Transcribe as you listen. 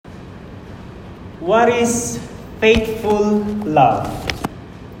What is faithful love?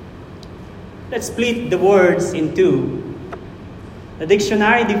 Let's split the words in two. The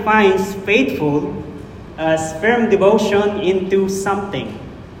dictionary defines faithful as firm devotion into something.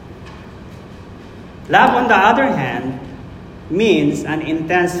 Love, on the other hand, means an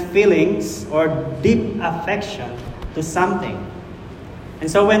intense feelings or deep affection to something. And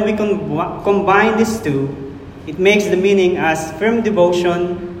so when we combine these two, it makes the meaning as firm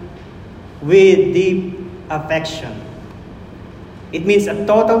devotion with deep affection. It means a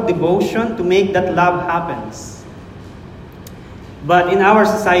total devotion to make that love happens. But in our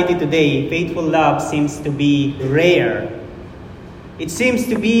society today, faithful love seems to be rare. It seems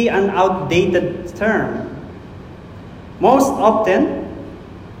to be an outdated term. Most often,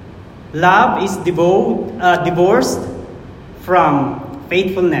 love is divorced from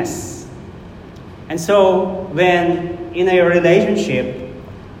faithfulness. And so, when in a relationship,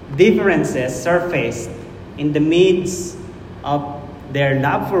 differences surface in the midst of their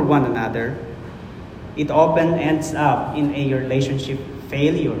love for one another, it often ends up in a relationship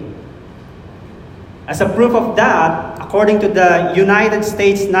failure. As a proof of that, according to the United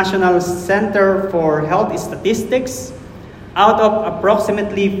States National Center for Health Statistics, out of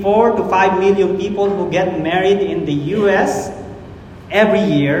approximately 4 to 5 million people who get married in the U.S. every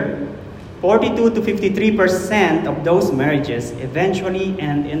year, 42 to 53% of those marriages eventually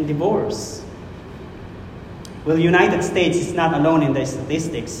end in divorce. Well, the United States is not alone in the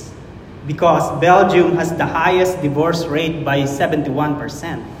statistics because Belgium has the highest divorce rate by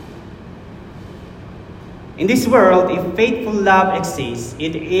 71%. In this world, if faithful love exists,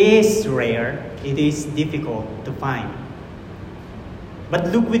 it is rare, it is difficult to find. But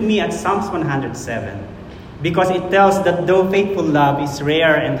look with me at Psalms 107. Because it tells that though faithful love is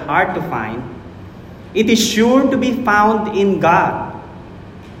rare and hard to find, it is sure to be found in God.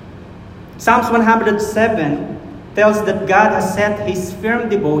 Psalms 107 tells that God has set his firm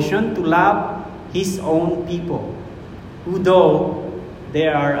devotion to love his own people, who though they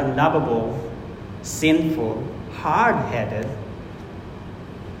are unlovable, sinful, hard-headed,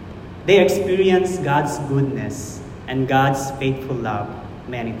 they experience God's goodness and God's faithful love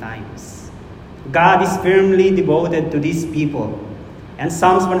many times. God is firmly devoted to these people. And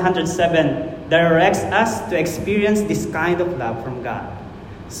Psalms 107 directs us to experience this kind of love from God.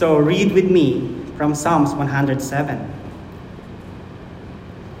 So read with me from Psalms 107.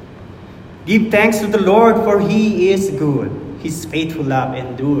 Give thanks to the Lord, for he is good. His faithful love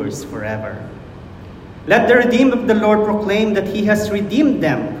endures forever. Let the redeemed of the Lord proclaim that he has redeemed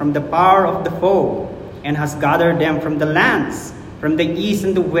them from the power of the foe and has gathered them from the lands, from the east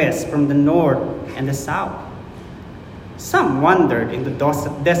and the west, from the north and the south. Some wandered in the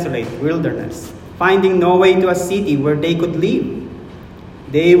desolate wilderness, finding no way to a city where they could live.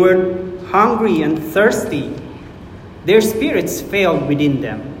 They were hungry and thirsty. Their spirits failed within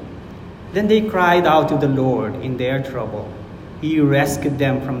them. Then they cried out to the Lord in their trouble. He rescued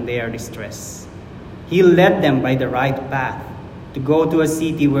them from their distress. He led them by the right path to go to a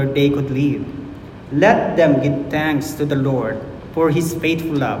city where they could live. Let them give thanks to the Lord for his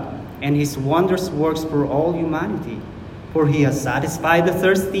faithful love and his wondrous works for all humanity. For he has satisfied the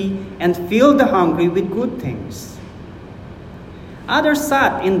thirsty and filled the hungry with good things. Others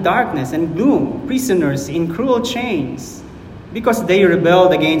sat in darkness and gloom, prisoners in cruel chains, because they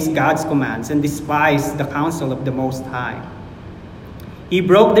rebelled against God's commands and despised the counsel of the Most High. He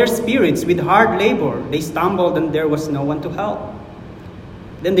broke their spirits with hard labor. They stumbled and there was no one to help.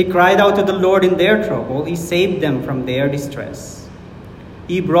 Then they cried out to the Lord in their trouble. He saved them from their distress.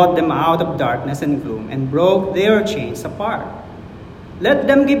 He brought them out of darkness and gloom and broke their chains apart. Let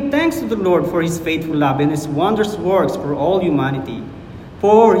them give thanks to the Lord for his faithful love and his wondrous works for all humanity.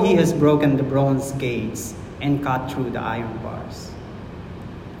 For he has broken the bronze gates and cut through the iron bars.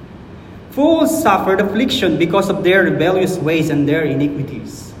 Fools suffered affliction because of their rebellious ways and their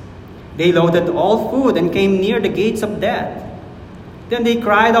iniquities. They loathed all food and came near the gates of death. Then they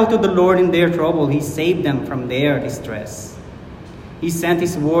cried out to the Lord in their trouble. He saved them from their distress. He sent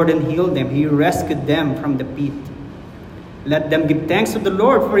his word and healed them. He rescued them from the pit. Let them give thanks to the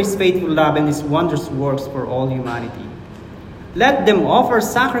Lord for his faithful love and his wondrous works for all humanity. Let them offer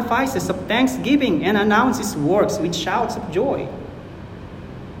sacrifices of thanksgiving and announce his works with shouts of joy.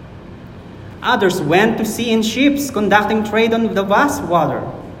 Others went to sea in ships, conducting trade on the vast water.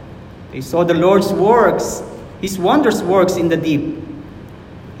 They saw the Lord's works, his wondrous works in the deep.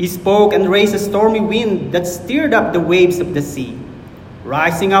 He spoke and raised a stormy wind that stirred up the waves of the sea,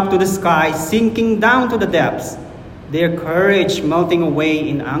 rising up to the sky, sinking down to the depths, their courage melting away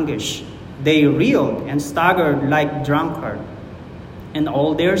in anguish. They reeled and staggered like drunkards, and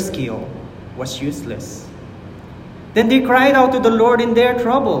all their skill was useless. Then they cried out to the Lord in their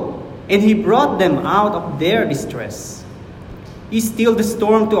trouble, and he brought them out of their distress. He stilled the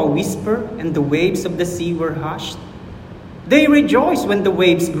storm to a whisper, and the waves of the sea were hushed. They rejoiced when the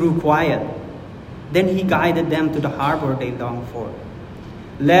waves grew quiet. Then he guided them to the harbor they longed for.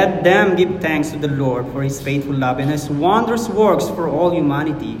 Let them give thanks to the Lord for his faithful love and his wondrous works for all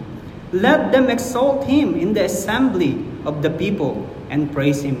humanity. Let them exalt him in the assembly of the people and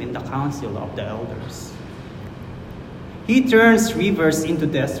praise him in the council of the elders. He turns rivers into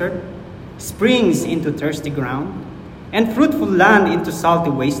desert, springs into thirsty ground, and fruitful land into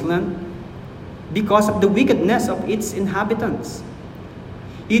salty wasteland because of the wickedness of its inhabitants.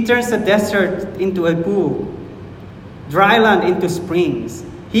 He turns the desert into a pool, dry land into springs.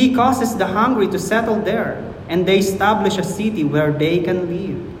 He causes the hungry to settle there, and they establish a city where they can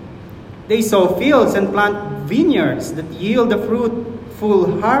live. They sow fields and plant vineyards that yield a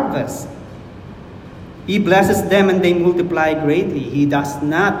fruitful harvest. He blesses them and they multiply greatly. He does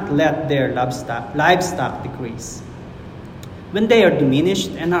not let their livestock decrease. When they are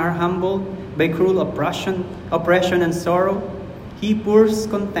diminished and are humbled by cruel oppression and sorrow, he pours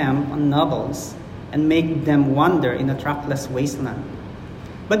contempt on nobles and makes them wander in a trackless wasteland.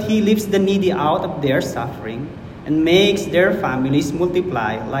 But he lifts the needy out of their suffering and makes their families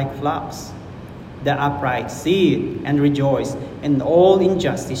multiply like flocks. The upright see it and rejoice, and all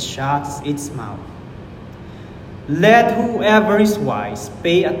injustice shuts its mouth. Let whoever is wise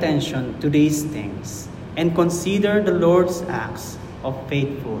pay attention to these things and consider the Lord's acts of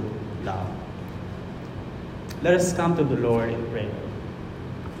faithful love. Let us come to the Lord in prayer.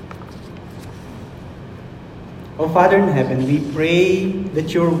 O Father in heaven, we pray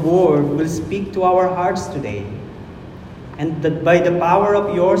that your word will speak to our hearts today, and that by the power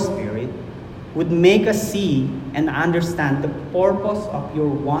of your Spirit would make us see and understand the purpose of your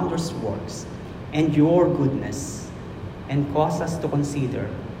wondrous works and your goodness, and cause us to consider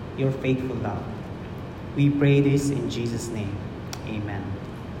your faithful love. We pray this in Jesus' name. Amen.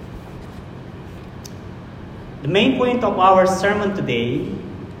 The main point of our sermon today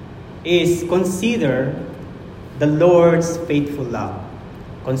is consider the Lord's faithful love.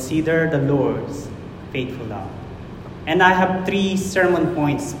 Consider the Lord's faithful love. And I have 3 sermon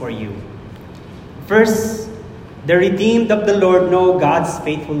points for you. First, the redeemed of the Lord know God's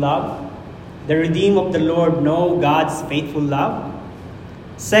faithful love. The redeemed of the Lord know God's faithful love.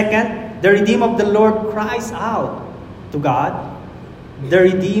 Second, the redeemed of the Lord cries out to God. The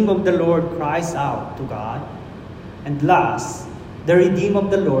redeemed of the Lord cries out to God. And last, the redeemed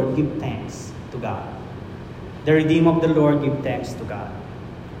of the Lord give thanks to God. The redeemed of the Lord give thanks to God.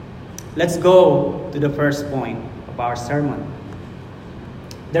 Let's go to the first point of our sermon.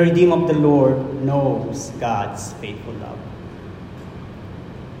 The redeemed of the Lord knows God's faithful love.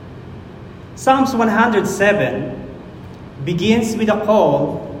 Psalms 107 begins with a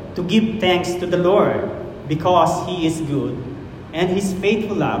call to give thanks to the Lord because he is good and his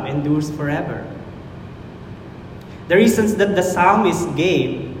faithful love endures forever. The reasons that the psalmist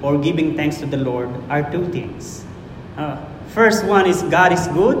gave for giving thanks to the Lord are 2 things. First one is God is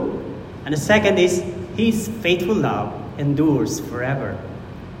good, and the second is his faithful love endures forever.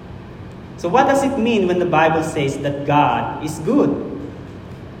 So what does it mean when the Bible says that God is good?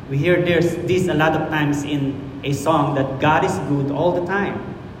 We hear this a lot of times in a song that God is good all the time.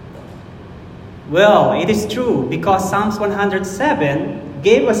 Well, it is true because Psalms 107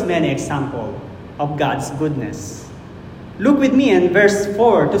 gave us many examples of God's goodness. Look with me in verse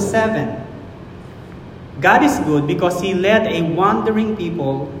 4 to 7. God is good because he led a wandering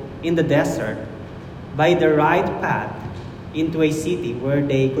people in the desert by the right path into a city where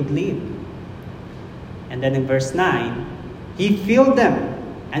they could live. And then in verse 9, he filled them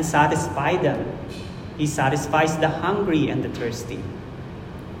and satisfied them. He satisfies the hungry and the thirsty.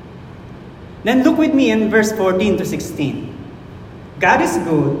 Then look with me in verse 14 to 16. God is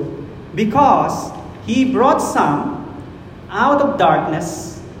good because he brought some out of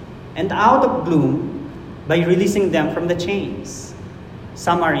darkness and out of gloom by releasing them from the chains.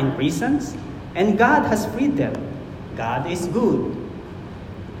 Some are in prisons, and God has freed them. God is good.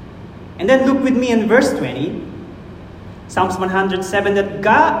 And then look with me in verse 20. Psalms 107 that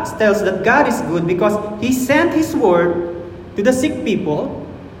God tells that God is good because he sent his word to the sick people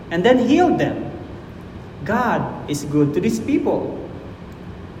and then healed them. God is good to these people.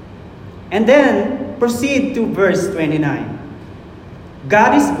 And then proceed to verse 29.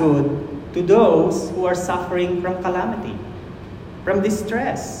 God is good to those who are suffering from calamity, from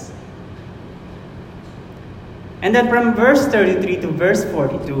distress. And then from verse 33 to verse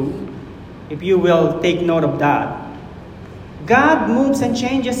 42, if you will take note of that, God moves and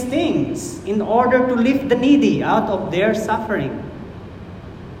changes things in order to lift the needy out of their suffering.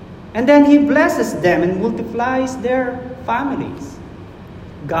 And then He blesses them and multiplies their families.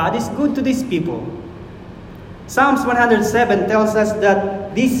 God is good to these people. Psalms 107 tells us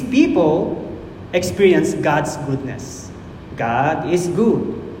that these people experience God's goodness. God is good.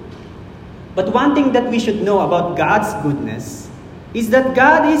 But one thing that we should know about God's goodness is that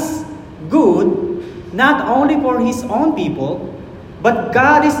God is good not only for His own people, but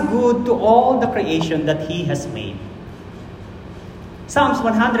God is good to all the creation that He has made. Psalms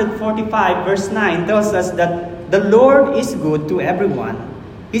 145 verse 9 tells us that the Lord is good to everyone.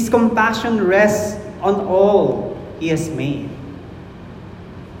 His compassion rests on all He has made.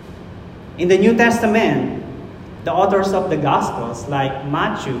 In the New Testament, the authors of the Gospels like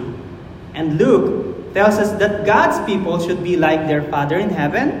Matthew and Luke tells us that God's people should be like their Father in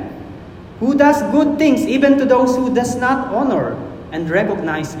heaven, who does good things even to those who does not honor and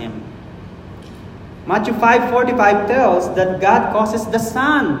recognize Him. Matthew 5:45 tells that God causes the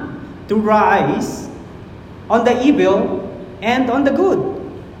sun to rise on the evil and on the good.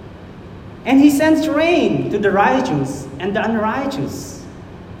 And He sends rain to the righteous and the unrighteous.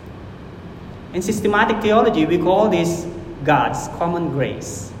 In systematic theology, we call this God's common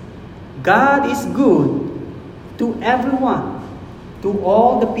grace. God is good to everyone, to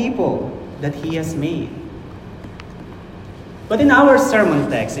all the people that He has made. But in our sermon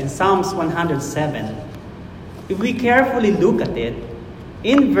text, in Psalms 107, if we carefully look at it,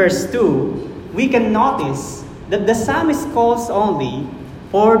 in verse 2, we can notice that the psalmist calls only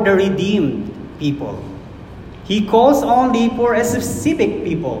for the redeemed people. He calls only for a specific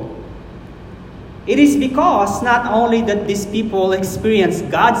people. It is because not only that these people experience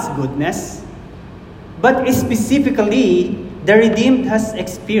God's goodness, but specifically the redeemed has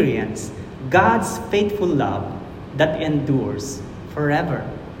experienced God's faithful love that endures forever.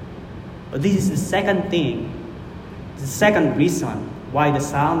 But this is the second thing, the second reason why the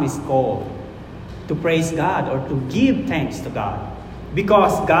psalm is called to praise God or to give thanks to God.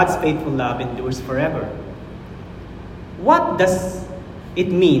 Because God's faithful love endures forever. What does it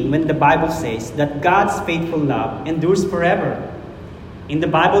mean when the Bible says that God's faithful love endures forever? In the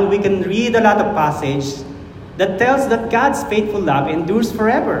Bible, we can read a lot of passages that tells that God's faithful love endures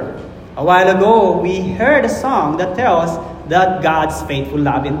forever. A while ago, we heard a song that tells that God's faithful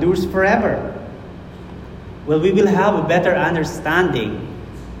love endures forever. Well, we will have a better understanding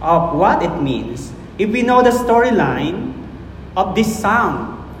of what it means if we know the storyline of this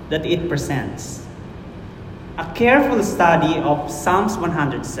psalm that it presents. A careful study of Psalms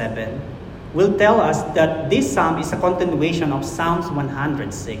 107 will tell us that this psalm is a continuation of Psalms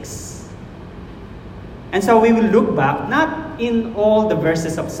 106. And so we will look back, not in all the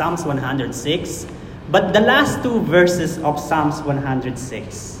verses of Psalms 106, but the last two verses of Psalms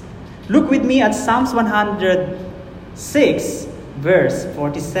 106. Look with me at Psalms 106, verse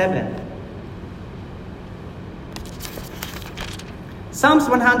 47. Psalms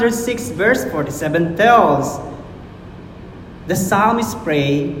 106 verse 47 tells the psalmist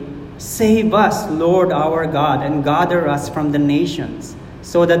pray, "Save us, Lord our God, and gather us from the nations,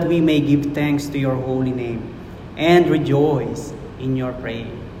 so that we may give thanks to your holy name and rejoice in your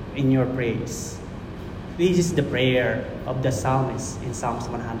praise." This is the prayer of the psalmist in Psalms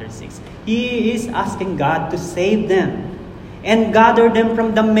 106. He is asking God to save them and gather them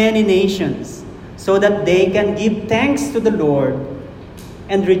from the many nations, so that they can give thanks to the Lord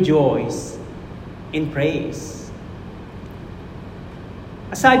and rejoice in praise.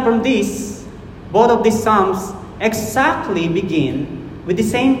 Aside from this, both of these psalms exactly begin with the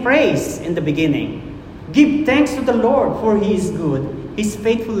same praise in the beginning. Give thanks to the Lord, for He is good. His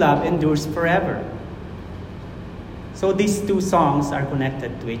faithful love endures forever. So these two songs are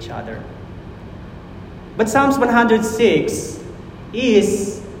connected to each other. But Psalms 106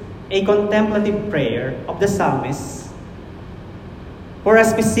 is a contemplative prayer of the psalmist for a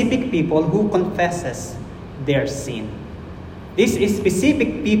specific people who confesses their sin. These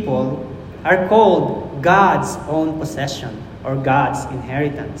specific people are called God's own possession or God's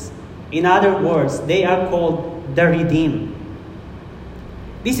inheritance. In other words, they are called the redeemed.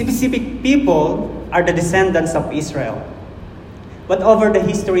 These specific people are the descendants of Israel. But over the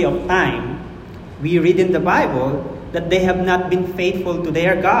history of time, we read in the Bible that they have not been faithful to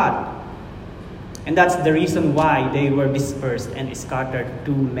their God. And that's the reason why they were dispersed and scattered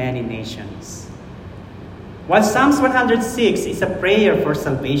to many nations. While Psalms 106 is a prayer for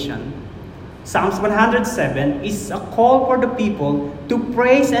salvation, Psalms 107 is a call for the people to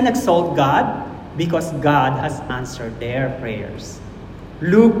praise and exalt God because God has answered their prayers.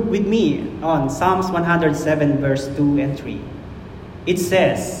 Look with me on Psalms 107 verse 2 and 3. It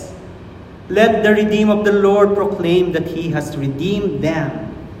says, "Let the redeemed of the Lord proclaim that He has redeemed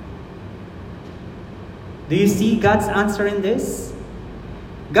them." Do you see God's answer in this?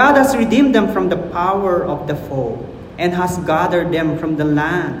 God has redeemed them from the power of the foe and has gathered them from the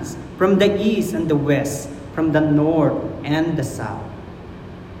lands, from the east and the west, from the north and the south.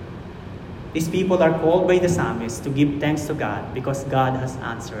 These people are called by the psalmist to give thanks to God because God has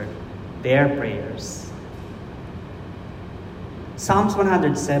answered their prayers. Psalms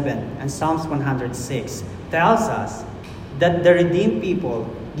 107 and Psalms 106 tells us that the redeemed people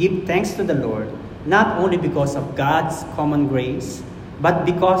give thanks to the Lord not only because of God's common grace, but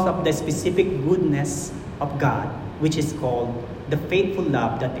because of the specific goodness of God, which is called the faithful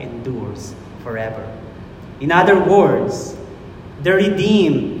love that endures forever. In other words, the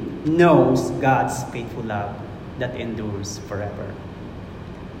redeemed knows God's faithful love that endures forever.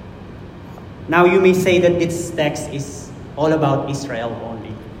 Now you may say that this text is all about Israel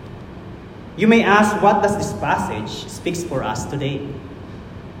only. You may ask, what does this passage speaks for us today?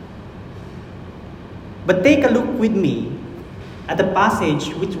 But take a look with me at the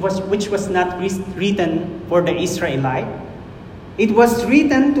passage which was not written for the Israelite. It was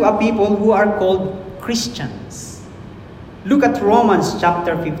written to a people who are called Christians. Look at Romans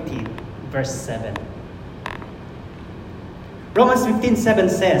chapter 15, verse 7. Romans 15:7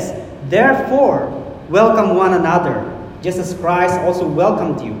 says, "Therefore, welcome one another, just as Christ also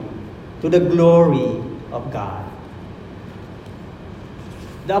welcomed you, to the glory of God."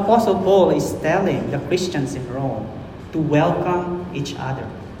 The Apostle Paul is telling the Christians in Rome to welcome each other.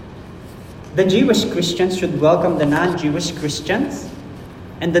 The Jewish Christians should welcome the non-Jewish Christians,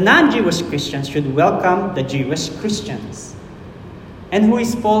 and the non-Jewish Christians should welcome the Jewish Christians. And who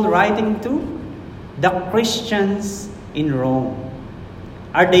is Paul writing to? The Christians in Rome.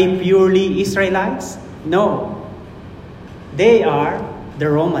 Are they purely Israelites? No. They are the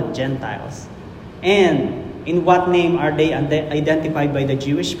Roman Gentiles. And in what name are they identified by the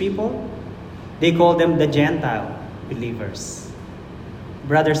Jewish people? They call them the Gentile believers.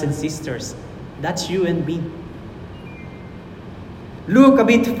 Brothers and sisters, that's you and me. Look a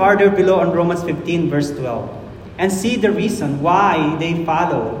bit farther below on Romans 15, verse 12, and see the reason why they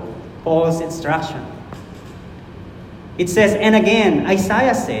follow Paul's instruction. It says, "And again,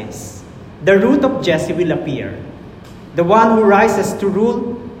 Isaiah says, the root of Jesse will appear, the one who rises to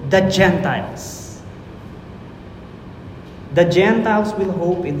rule the Gentiles. The Gentiles will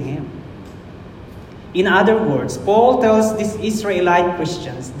hope in him." In other words, Paul tells these Israelite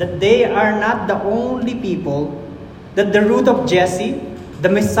Christians that they are not the only people that the root of Jesse, the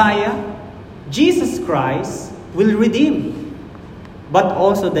Messiah, Jesus Christ, will redeem, but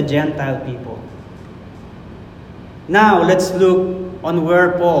also the Gentile people. Now, let's look on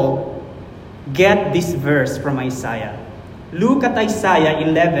where Paul get this verse from Isaiah. Look at Isaiah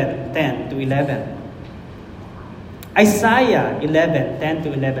 11:10 to 11. Isaiah 11:10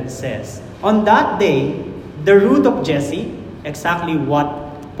 to 11 says, "On that day, the root of Jesse," exactly what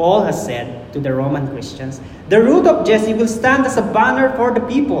Paul has said to the Roman Christians, "the root of Jesse will stand as a banner for the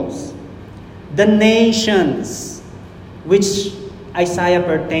peoples. The nations," which Isaiah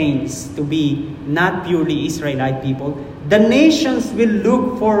pertains to be not purely Israelite people, "the nations will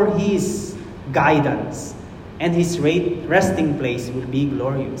look for his guidance, and his resting place will be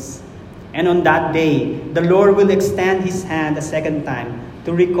glorious. And on that day, the Lord will extend his hand a second time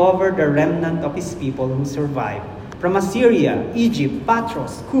to recover the remnant of his people who survive from Assyria, Egypt,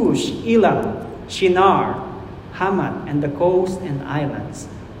 Patros, Cush, Elam, Shinar, Hamat, and the coast and islands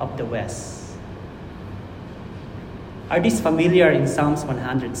of the west." Are these familiar in Psalms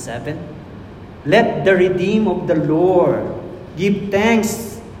 107? "Let the redeemed of the Lord give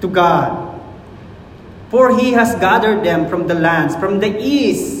thanks to God, for he has gathered them from the lands, from the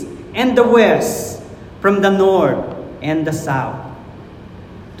east and the west, from the north and the south."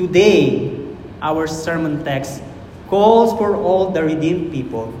 Today, our sermon text calls for all the redeemed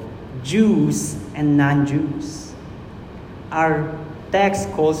people, Jews and non-Jews. Our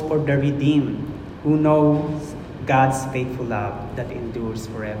text calls for the redeemed who knows God's faithful love that endures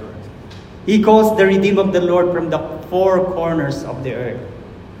forever. He calls the redeemed of the Lord from the four corners of the earth.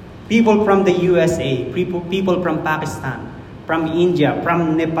 People from the USA, people from Pakistan, from India,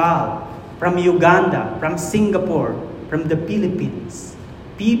 from Nepal, from Uganda, from Singapore, from the Philippines.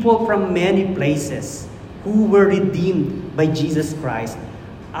 People from many places who were redeemed by Jesus Christ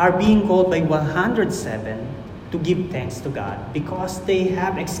are being called by 107 to give thanks to God because they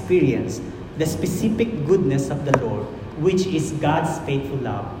have experienced the specific goodness of the Lord, which is God's faithful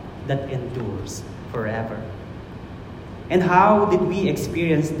love that endures forever. And how did we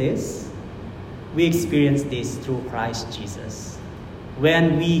experience this? We experienced this through Christ Jesus.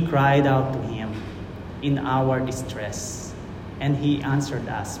 when we cried out to Him in our distress, and He answered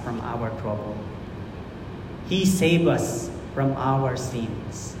us from our trouble. He saved us from our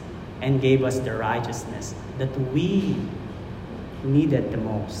sins and gave us the righteousness that we needed the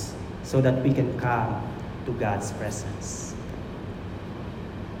most so that we can come to God's presence.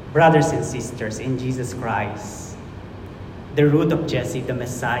 Brothers and sisters in Jesus Christ, the root of Jesse, the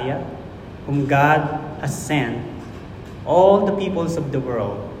Messiah, whom God has sent, all the peoples of the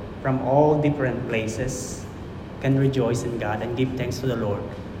world from all different places can rejoice in God and give thanks to the Lord,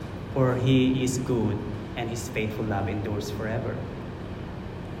 for He is good and His faithful love endures forever.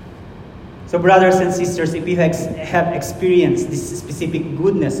 So brothers and sisters, if you have experienced this specific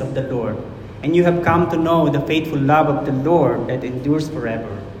goodness of the Lord, and you have come to know the faithful love of the Lord that endures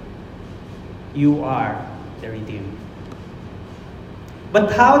forever, you are the redeemed.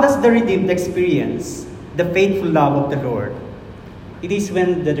 But how does the redeemed experience the faithful love of the Lord? It is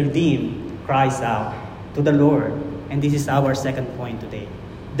when the redeemed cries out to the Lord. And this is our second point today.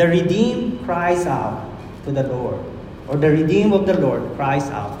 The redeemed cries out to the Lord, or the redeemed of the Lord cries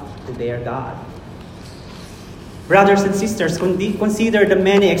out to their God. Brothers and sisters, consider the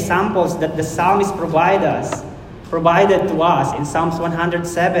many examples that the psalmist provided to us in Psalms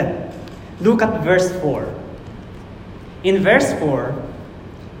 107. Look at verse 4. In verse 4,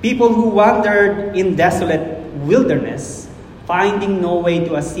 people who wandered in desolate wilderness, finding no way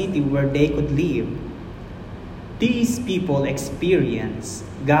to a city where they could live, these people experience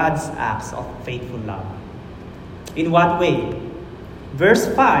God's acts of faithful love. In what way? Verse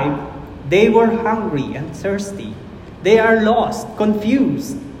 5, they were hungry and thirsty. They are lost,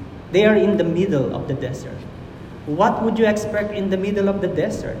 confused. They are in the middle of the desert. What would you expect in the middle of the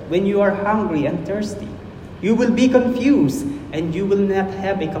desert when you are hungry and thirsty? You will be confused and you will not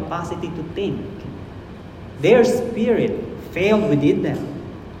have a capacity to think. Their spirit failed within them.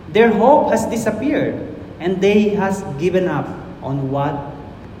 Their hope has disappeared and they has given up on what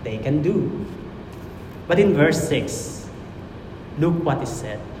they can do. But in verse 6, look what is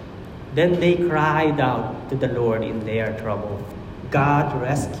said. Then they cried out to the Lord in their trouble. God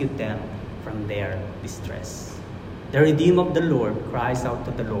rescued them from their distress. The redeemed of the Lord cries out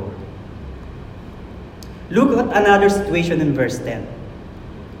to the Lord. Look at another situation in verse 10.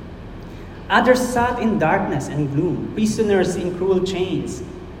 Others sat in darkness and gloom, prisoners in cruel chains,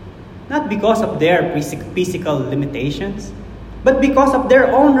 not because of their physical limitations, but because of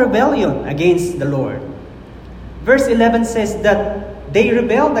their own rebellion against the Lord. Verse 11 says that they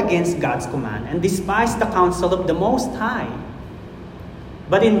rebelled against God's command and despised the counsel of the Most High.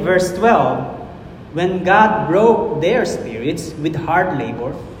 But in verse 12, when God broke their spirits with hard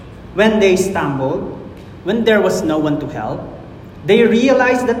labor, when they stumbled, when there was no one to help, they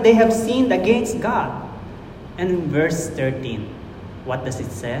realized that they have sinned against God. And in verse 13, what does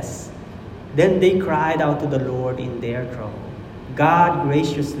it say? Then they cried out to the Lord in their trouble. God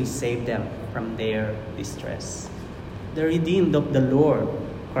graciously saved them from their distress. The redeemed of the Lord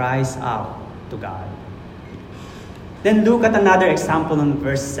cries out to God. Then look at another example in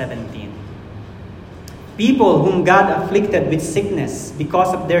verse 17. People whom God afflicted with sickness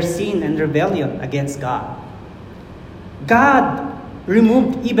because of their sin and rebellion against God. God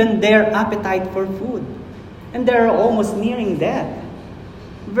removed even their appetite for food, and they are almost nearing death.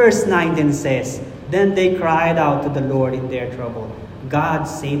 Verse 19 says, then they cried out to the Lord in their trouble. God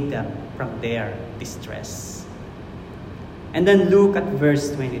saved them from their distress. And then look at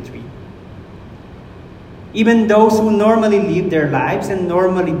verse 23. Even those who normally live their lives and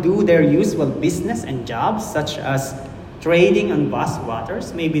normally do their usual business and jobs, such as trading on vast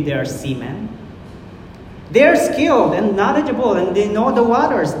waters, maybe they are seamen. They are skilled and knowledgeable and they know the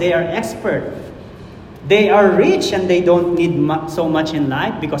waters. They are expert. They are rich and they don't need so much in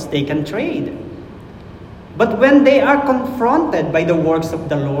life because they can trade. But when they are confronted by the works of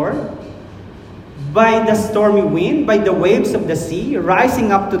the Lord, by the stormy wind, by the waves of the sea,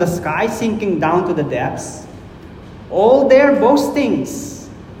 rising up to the sky, sinking down to the depths, all their boastings,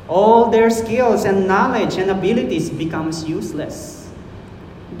 all their skills and knowledge and abilities becomes useless.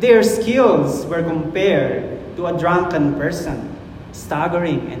 Their skills were compared to a drunken person,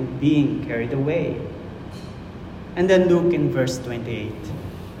 staggering and being carried away. And then look in verse 28.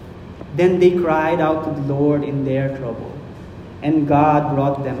 Then they cried out to the Lord in their trouble, and God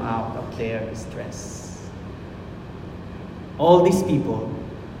brought them out of their distress. All these people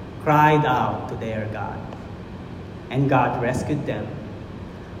cried out to their God, and God rescued them.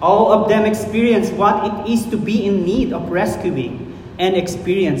 All of them experienced what it is to be in need of rescuing and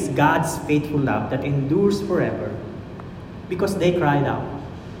experience God's faithful love that endures forever because they cried out.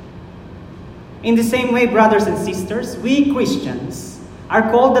 In the same way, brothers and sisters, we Christians are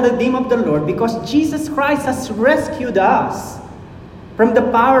called the redeemed of the Lord because Jesus Christ has rescued us from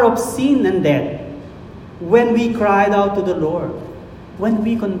the power of sin and death when we cried out to the Lord, when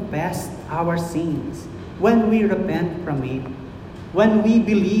we confessed our sins, when we repent from it, when we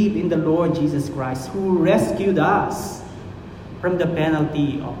believe in the Lord Jesus Christ who rescued us from the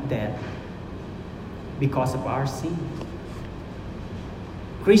penalty of death because of our sin.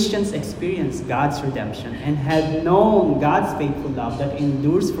 Christians experience God's redemption and have known God's faithful love that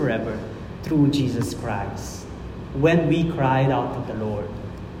endures forever through Jesus Christ when we cried out to the Lord.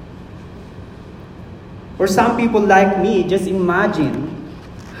 For some people like me, just imagine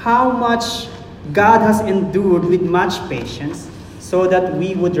how much God has endured with much patience so that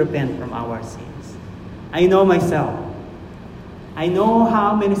we would repent from our sins. I know myself. I know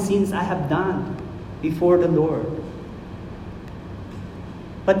how many sins I have done before the Lord.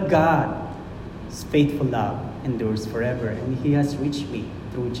 But God's faithful love endures forever, and He has reached me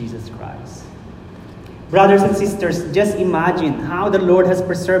through Jesus Christ. Brothers and sisters, just imagine how the Lord has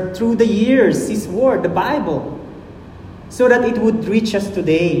preserved through the years His Word, the Bible, so that it would reach us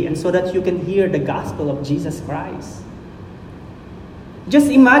today and so that you can hear the gospel of Jesus Christ.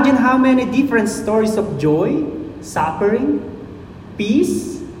 Just imagine how many different stories of joy, suffering,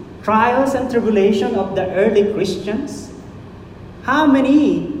 peace, trials, and tribulation of the early Christians. How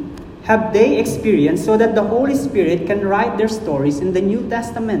many have they experienced so that the Holy Spirit can write their stories in the New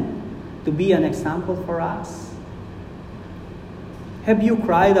Testament to be an example for us? Have you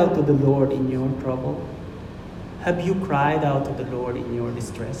cried out to the Lord in your trouble? Have you cried out to the Lord in your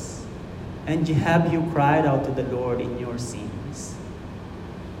distress? And have you cried out to the Lord in your sins?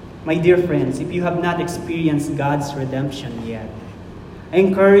 My dear friends, if you have not experienced God's redemption yet, I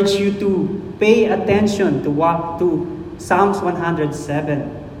encourage you to pay attention to Psalms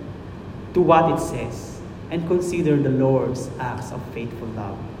 107, to what it says, and consider the Lord's acts of faithful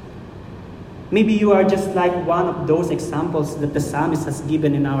love. Maybe you are just like one of those examples that the psalmist has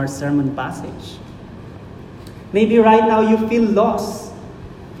given in our sermon passage. Maybe right now you feel lost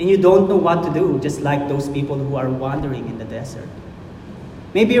and you don't know what to do, just like those people who are wandering in the desert.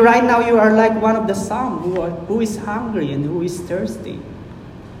 Maybe right now you are like one of the psalm who is hungry and who is thirsty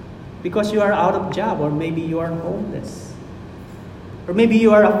because you are out of job, or maybe you are homeless. Or maybe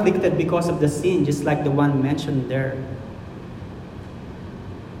you are afflicted because of the sin, just like the one mentioned there.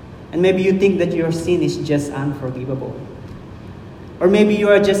 And maybe you think that your sin is just unforgivable. Or maybe you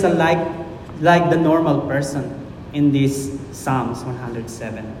are just like the normal person in this Psalms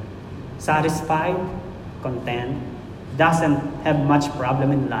 107. Satisfied, content, doesn't have much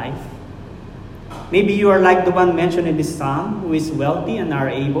problem in life. Maybe you are like the one mentioned in this psalm who is wealthy and are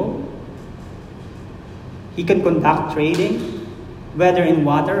able. He can conduct trading, whether in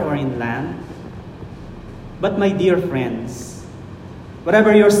water or in land. But my dear friends,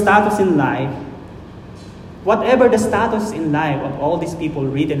 whatever your status in life, whatever the status in life of all these people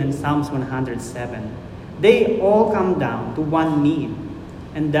written in Psalms 107, they all come down to one need,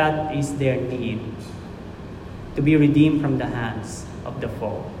 and that is their need to be redeemed from the hands of the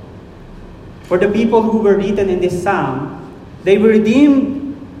foe. For the people who were written in this psalm, they were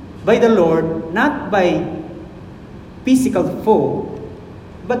redeemed by the Lord, not by physical foe,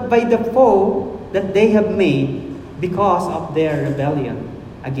 but by the foe that they have made because of their rebellion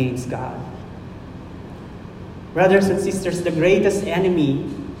against God. Brothers and sisters, the greatest enemy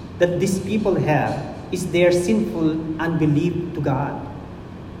that these people have is their sinful unbelief to God.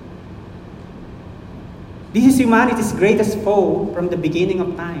 This is humanity's greatest foe from the beginning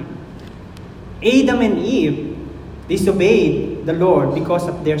of time. Adam and Eve disobeyed the Lord because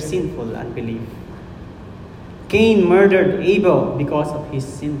of their sinful unbelief. Cain murdered Abel because of his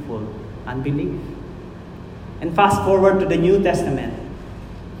sinful unbelief. And fast forward to the New Testament,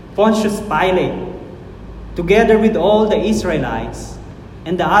 Pontius Pilate, together with all the Israelites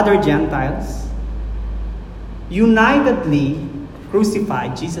and the other Gentiles, unitedly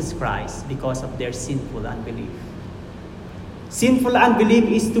crucified Jesus Christ because of their sinful unbelief. Sinful unbelief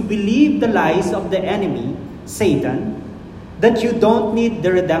is to believe the lies of the enemy, Satan, that you don't need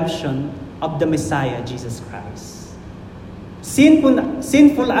the redemption of the Messiah, Jesus Christ.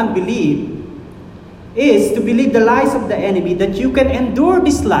 Sinful unbelief is to believe the lies of the enemy that you can endure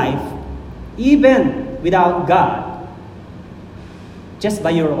this life even without God, just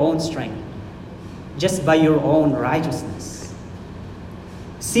by your own strength, just by your own righteousness.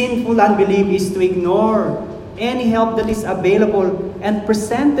 Sinful unbelief is to ignore any help that is available and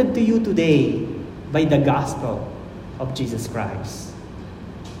presented to you today by the gospel of Jesus Christ.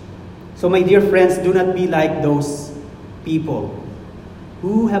 So my dear friends, do not be like those people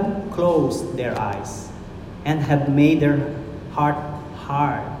who have closed their eyes and have made their heart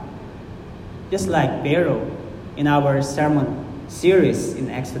hard, just like Pharaoh in our sermon series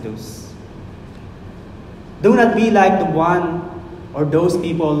in Exodus. Do not be like the one or those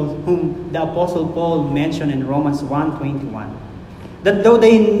people whom the Apostle Paul mentioned in Romans 1:21, that though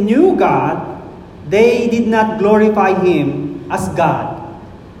they knew God, they did not glorify Him as God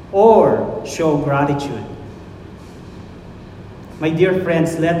or show gratitude. My dear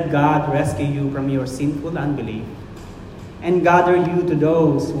friends, let God rescue you from your sinful unbelief and gather you to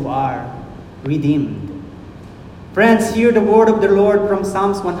those who are redeemed. Friends, hear the word of the Lord from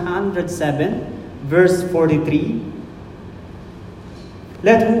Psalms 107, verse 43.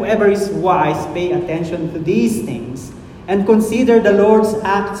 Let whoever is wise pay attention to these things and consider the Lord's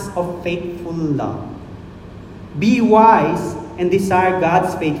acts of faithful love. Be wise and desire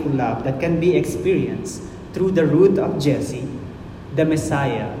God's faithful love that can be experienced through the root of Jesse, the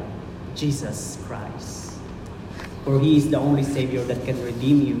Messiah, Jesus Christ. For He is the only Savior that can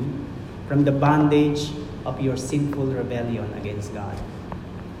redeem you from the bondage of your sinful rebellion against God.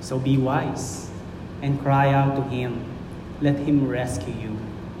 So be wise and cry out to Him. Let Him rescue you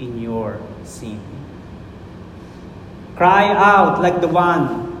in your sin. Cry out like the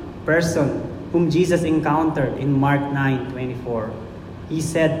one person whom Jesus encountered in Mark 9:24. He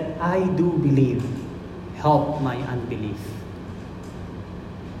said, I do believe. Help my unbelief.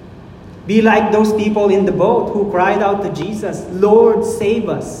 Be like those people in the boat who cried out to Jesus, Lord, save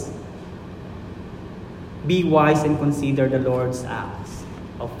us. Be wise and consider the Lord's acts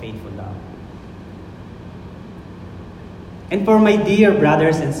of faithful love. And for my dear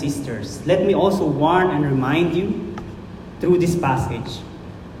brothers and sisters, let me also warn and remind you through this passage.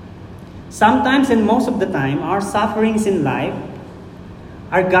 Sometimes and most of the time, our sufferings in life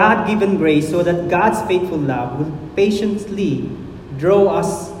are God-given grace so that God's faithful love will patiently draw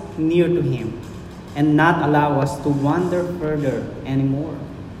us near to Him and not allow us to wander further anymore.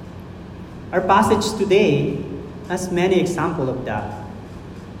 Our passage today has many examples of that,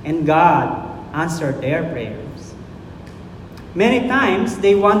 and God answered their prayers. Many times,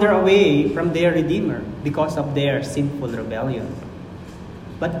 they wander away from their Redeemer because of their sinful rebellion.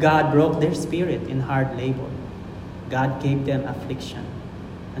 But God broke their spirit in hard labor. God gave them affliction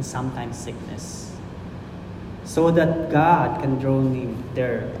and sometimes sickness, so that God can draw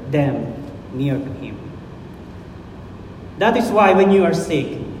them near to Him. That is why when you are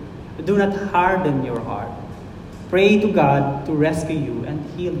sick, do not harden your heart. Pray to God to rescue you and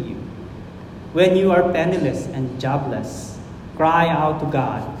heal you. When you are penniless and jobless, cry out to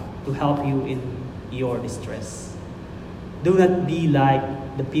God to help you in your distress. Do not be like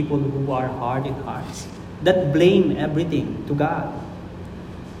the people who are hard in hearts, that blame everything to God.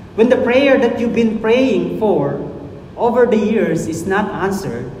 When the prayer that you've been praying for over the years is not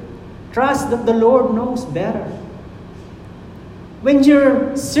answered, trust that the Lord knows better. When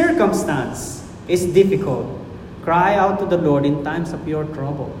your circumstance is difficult, cry out to the Lord in times of your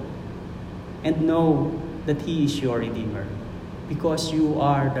trouble and know that He is your Redeemer, because you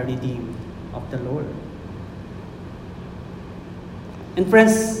are the redeemed of the Lord. And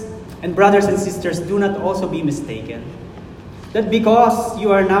friends and brothers and sisters, do not also be mistaken that because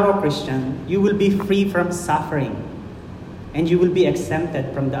you are now a Christian, you will be free from suffering and you will be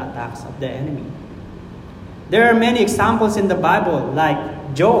exempted from the attacks of the enemy. There are many examples in the Bible,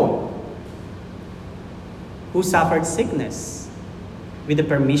 like Job, who suffered sickness with the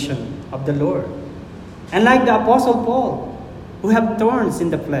permission of the Lord. And like the Apostle Paul, who have thorns in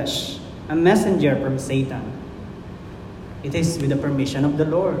the flesh, a messenger from Satan. It is with the permission of the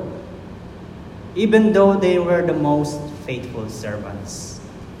Lord, even though they were the most faithful servants.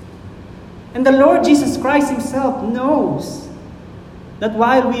 And the Lord Jesus Christ Himself knows that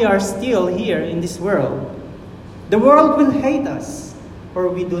while we are still here in this world, the world will hate us, for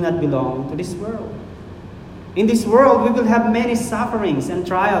we do not belong to this world. In this world, we will have many sufferings and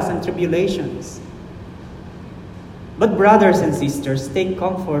trials and tribulations. But brothers and sisters, take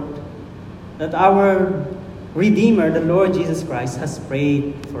comfort that our Redeemer, the Lord Jesus Christ, has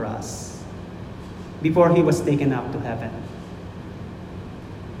prayed for us before He was taken up to heaven.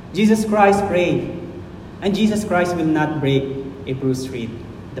 Jesus Christ prayed, and Jesus Christ will not break a bruised reed,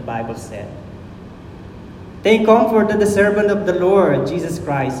 the Bible said. Take comfort that the servant of the Lord, Jesus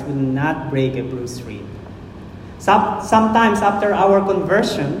Christ, will not break a bruised reed. Sometimes after our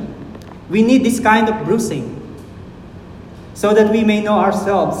conversion, we need this kind of bruising so that we may know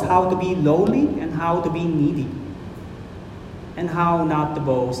ourselves how to be lowly and how to be needy, and how not to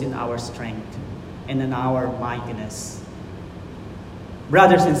boast in our strength and in our mightiness.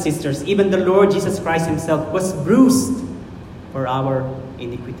 Brothers and sisters, even the Lord Jesus Christ Himself was bruised for our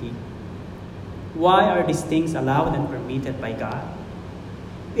iniquity. Why are these things allowed and permitted by God?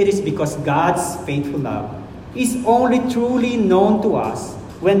 It is because God's faithful love is only truly known to us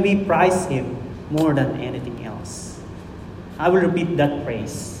when we prize Him more than anything else. I will repeat that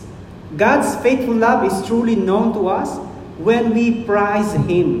phrase. God's faithful love is truly known to us when we prize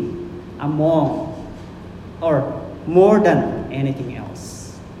Him among or more than anything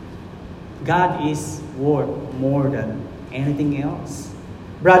else. God is worth more than anything else.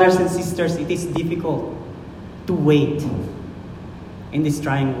 Brothers and sisters, it is difficult to wait in this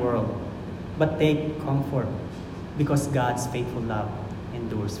trying world, but take comfort because God's faithful love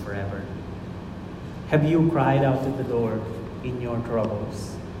endures forever. Have you cried out to the Lord in your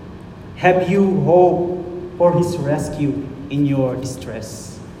troubles? Have you hoped for His rescue in your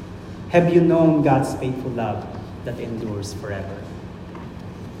distress? Have you known God's faithful love that endures forever?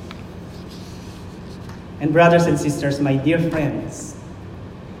 And brothers and sisters, my dear friends,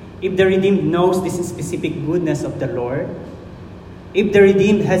 if the redeemed knows this specific goodness of the Lord, if the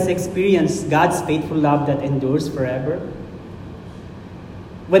redeemed has experienced God's faithful love that endures forever,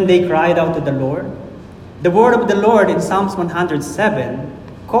 when they cried out to the Lord, the word of the Lord in Psalms 107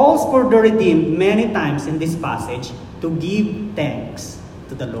 calls for the redeemed many times in this passage to give thanks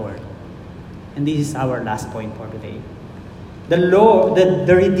to the Lord. And this is our last point for today. The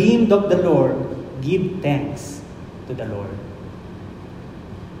redeemed of the Lord give thanks to the Lord.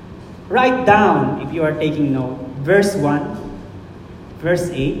 Write down, if you are taking note, verse 1, verse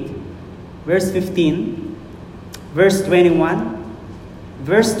 8, verse 15, verse 21,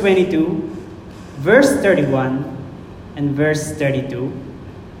 verse 22, verse 31, and verse 32.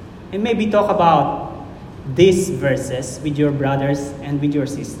 And maybe talk about these verses with your brothers and with your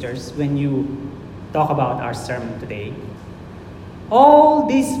sisters when you talk about our sermon today. All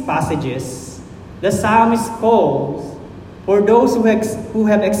these passages, the psalmist calls for those who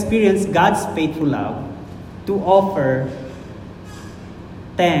have experienced God's faithful love to offer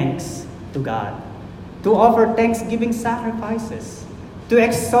thanks to God, to offer thanksgiving sacrifices, to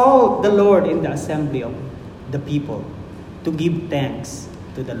exalt the Lord in the assembly of the people, to give thanks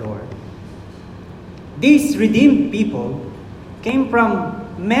to the Lord. These redeemed people came from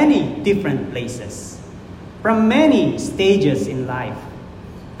many different places, from many stages in life,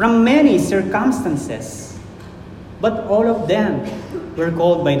 from many circumstances, but all of them were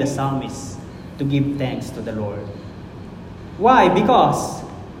called by the psalmist to give thanks to the Lord. Why? Because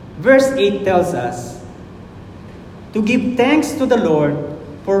verse 8 tells us to give thanks to the Lord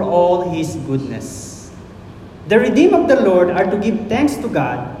for all His goodness. The redeemed of the Lord are to give thanks to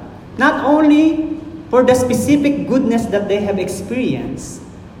God, not only for the specific goodness that they have experienced,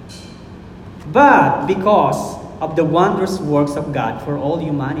 but because of the wondrous works of God for all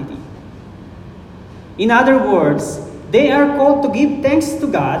humanity. In other words, they are called to give thanks to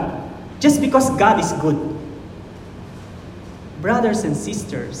God just because God is good. Brothers and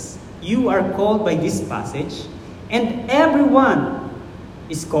sisters, you are called by this passage, and everyone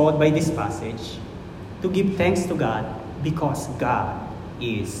is called by this passage to give thanks to God because God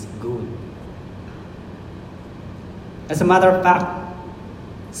is good. As a matter of fact,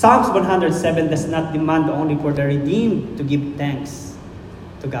 Psalms 107 does not demand only for the redeemed to give thanks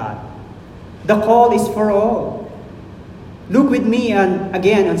to God. The call is for all. Look with me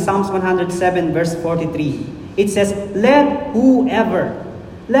again on Psalms 107 verse 43. It says, let whoever.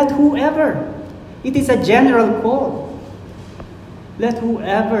 It is a general call. Let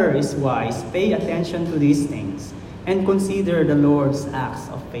whoever is wise pay attention to these things and consider the Lord's acts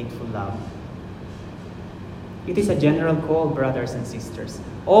of faithful love. It is a general call, brothers and sisters.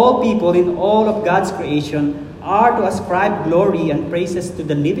 All people in all of God's creation are to ascribe glory and praises to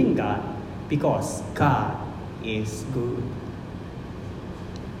the living God because God is good.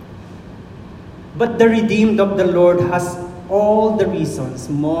 But the redeemed of the Lord has all the reasons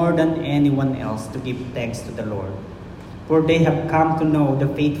more than anyone else to give thanks to the Lord, for they have come to know the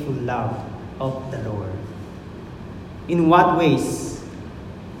faithful love of the Lord. In what ways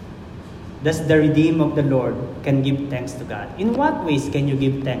does the redeemed of the Lord can give thanks to God? In what ways can you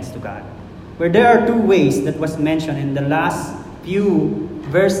give thanks to God? Where there are two ways that was mentioned in the last few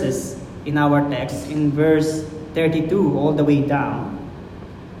verses in our text, in verse 32 all the way down.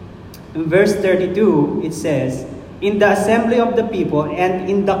 In verse 32, it says, in the assembly of the people and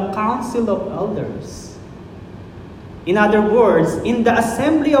in the council of elders. In other words, in the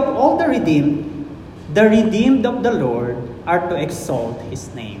assembly of all the redeemed of the Lord are to exalt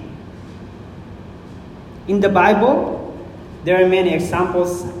His name. In the Bible, there are many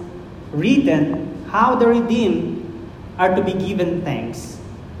examples written how the redeemed are to be given thanks.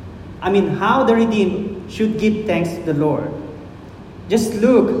 How the redeemed should give thanks to the Lord. Just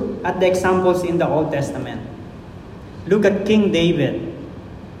look at the examples in the Old Testament. Look at King David.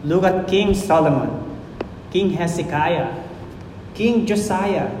 Look at King Solomon, King Hezekiah, King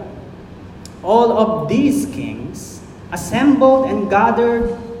Josiah. All of these kings assembled and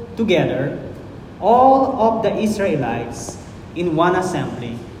gathered together all of the Israelites in one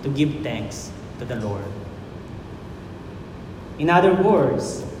assembly to give thanks to the Lord. In other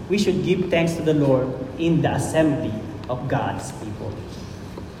words, we should give thanks to the Lord in the assembly of God's people.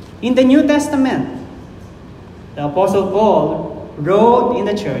 In the New Testament, the Apostle Paul wrote in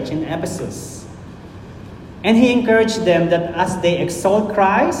the church in Ephesus, and he encouraged them that as they exalt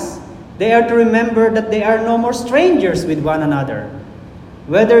Christ, they are to remember that they are no more strangers with one another,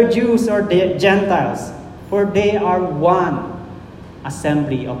 whether Jews or Gentiles, for they are one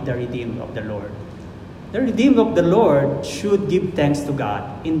assembly of the redeemed of the Lord. The redeemed of the Lord should give thanks to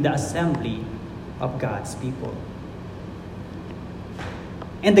God in the assembly of God's people.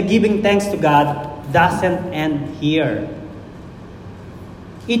 And the giving thanks to God doesn't end here.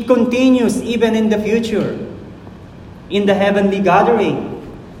 It continues even in the future, in the heavenly gathering.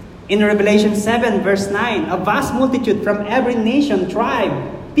 In Revelation 7 verse 9, a vast multitude from every nation,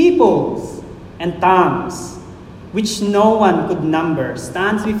 tribe, peoples, and tongues, which no one could number,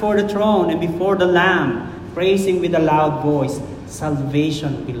 stands before the throne and before the Lamb, praising with a loud voice,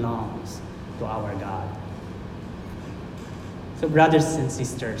 "Salvation belongs to our God." So brothers and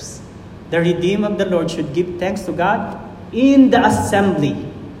sisters, the redeemed of the Lord should give thanks to God in the assembly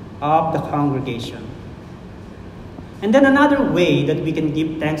of the congregation. And then another way that we can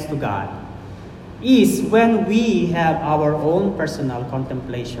give thanks to God is when we have our own personal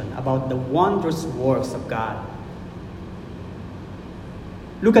contemplation about the wondrous works of God.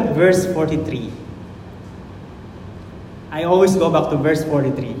 Look at verse 43. I always go back to verse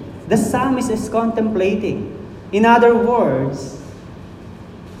 43. The psalmist is contemplating. In other words,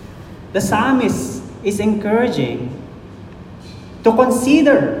 the psalmist is encouraging to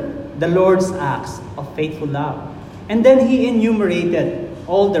consider the Lord's acts of faithful love. And then he enumerated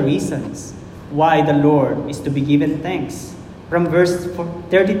all the reasons why the Lord is to be given thanks. From verse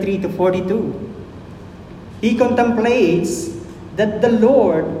 33 to 42. He contemplates that the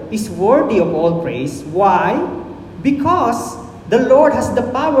Lord is worthy of all praise. Why? Because the Lord has the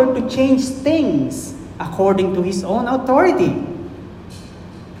power to change things according to His own authority.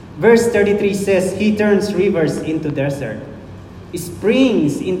 Verse 33 says, He turns rivers into desert,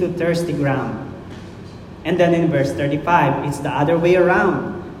 springs into thirsty ground. And then in verse 35, it's the other way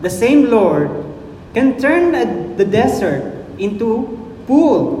around. The same Lord can turn the desert into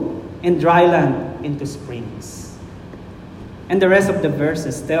pool and dry land into springs. And the rest of the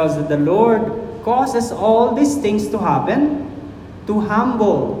verses tells that the Lord causes all these things to happen to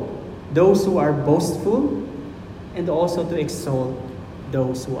humble those who are boastful and also to exalt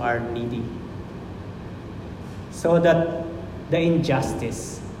those who are needy, so that the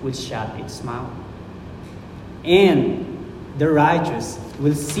injustice will shut its mouth. And the righteous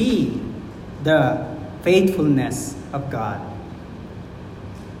will see the faithfulness of God.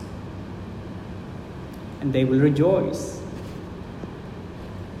 And they will rejoice.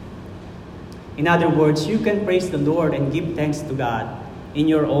 In other words, you can praise the Lord and give thanks to God in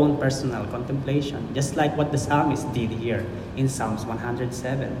your own personal contemplation, just like what the psalmist did here in Psalms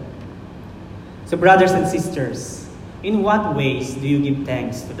 107. So brothers and sisters, in what ways do you give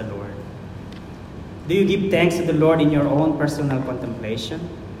thanks to the Lord? Do you give thanks to the Lord in your own personal contemplation?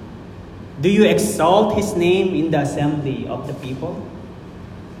 Do you exalt His name in the assembly of the people?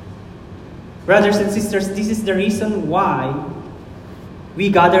 Brothers and sisters, this is the reason why we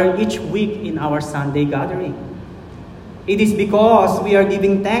gather each week in our Sunday gathering. It is because we are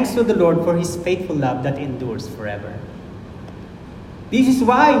giving thanks to the Lord for His faithful love that endures forever. This is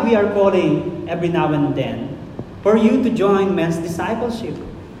why we are calling every now and then for you to join men's discipleship,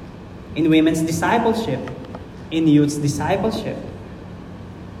 in women's discipleship, in youth's discipleship.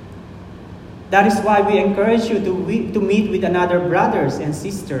 That is why we encourage you to meet with another brothers and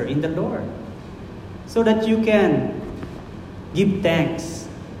sister in the Lord, so that you can give thanks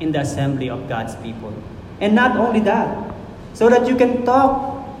in the assembly of God's people. And not only that, so that you can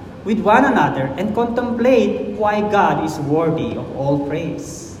talk with one another and contemplate why God is worthy of all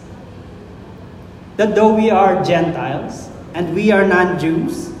praise. That though we are Gentiles and we are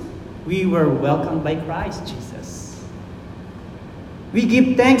non-Jews, we were welcomed by Christ Jesus. We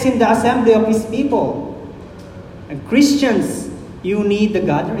give thanks in the assembly of His people. And Christians, you need the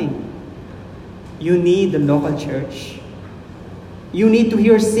gathering. You need the local church. You need to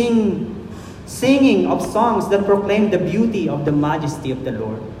hear singing of songs that proclaim the beauty of the majesty of the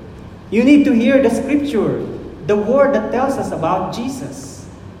Lord. You need to hear the scripture, the word that tells us about Jesus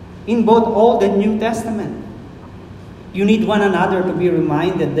in both Old and New Testament. You need one another to be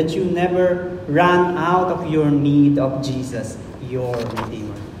reminded that you never run out of your need of Jesus, your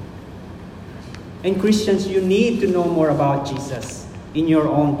Redeemer. And Christians, you need to know more about Jesus in your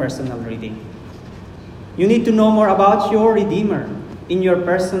own personal reading. You need to know more about your Redeemer in your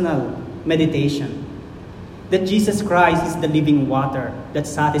personal meditation. That Jesus Christ is the living water that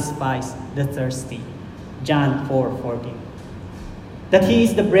satisfies the thirsty. John 4:14. That He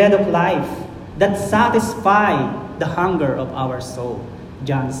is the bread of life that satisfies the hunger of our soul.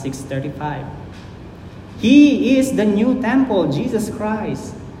 John 6:35. He is the new temple, Jesus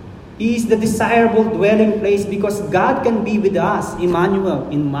Christ. He is the desirable dwelling place because God can be with us, Emmanuel,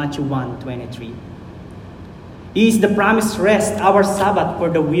 in Matthew 1:23. He is the promised rest, our Sabbath for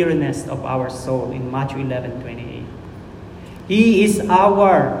the weariness of our soul, in Matthew 11:28. He is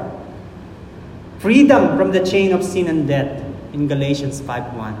our freedom from the chain of sin and death, in Galatians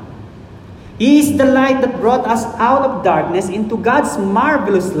 5:1. He is the light that brought us out of darkness into God's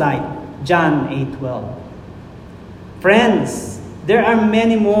marvelous light, John 8:12. Friends, there are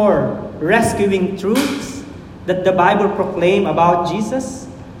many more rescuing truths that the Bible proclaims about Jesus,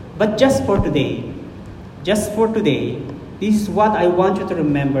 but just for today, this is what I want you to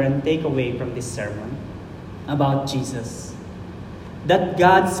remember and take away from this sermon about Jesus. That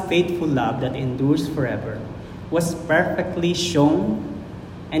God's faithful love that endures forever was perfectly shown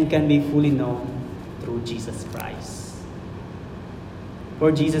and can be fully known through Jesus Christ.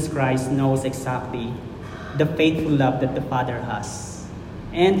 For Jesus Christ knows exactly the faithful love that the Father has,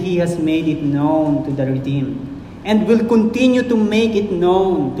 and He has made it known to the redeemed and will continue to make it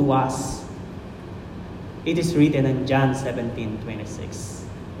known to us. It is written in John 17:26.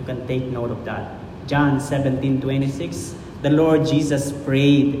 You can take note of that. John 17:26. The Lord Jesus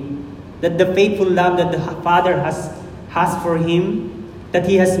prayed that the faithful love that the Father has for Him, that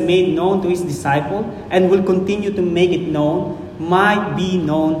He has made known to His disciple and will continue to make it known, might be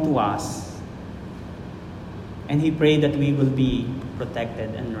known to us. And He prayed that we will be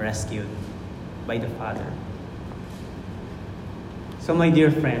protected and rescued by the Father. So my dear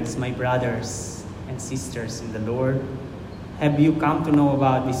friends, my brothers and sisters in the Lord, have you come to know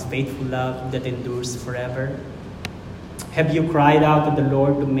about this faithful love that endures forever? Have you cried out to the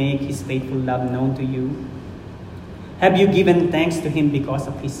Lord to make His faithful love known to you? Have you given thanks to Him because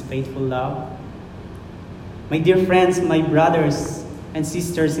of His faithful love? My dear friends, my brothers and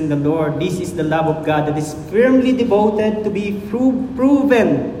sisters in the Lord, this is the love of God that is firmly devoted to be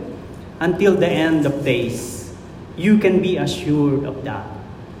proven until the end of days. You can be assured of that.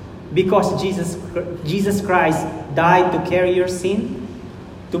 Because Jesus Christ died to carry your sin,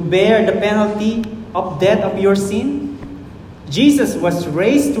 to bear the penalty of death of your sin. Jesus was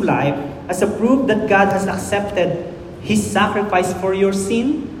raised to life as a proof that God has accepted His sacrifice for your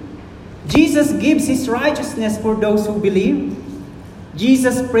sin. Jesus gives His righteousness for those who believe.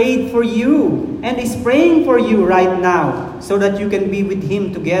 Jesus prayed for you and is praying for you right now so that you can be with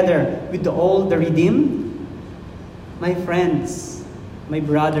Him together with all the redeemed. My friends, my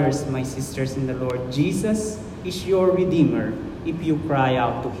brothers, my sisters in the Lord, Jesus is your Redeemer if you cry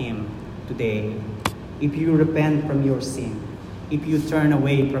out to Him today. If you repent from your sin, if you turn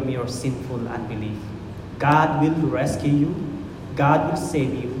away from your sinful unbelief, God will rescue you. God will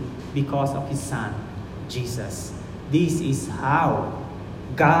save you because of His Son, Jesus. This is how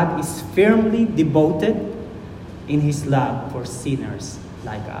God is firmly devoted in His love for sinners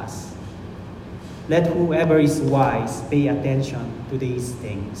like us. Let whoever is wise pay attention to these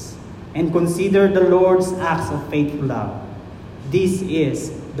things and consider the Lord's acts of faithful love. This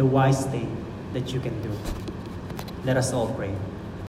is the wise thing that you can do. Let us all pray.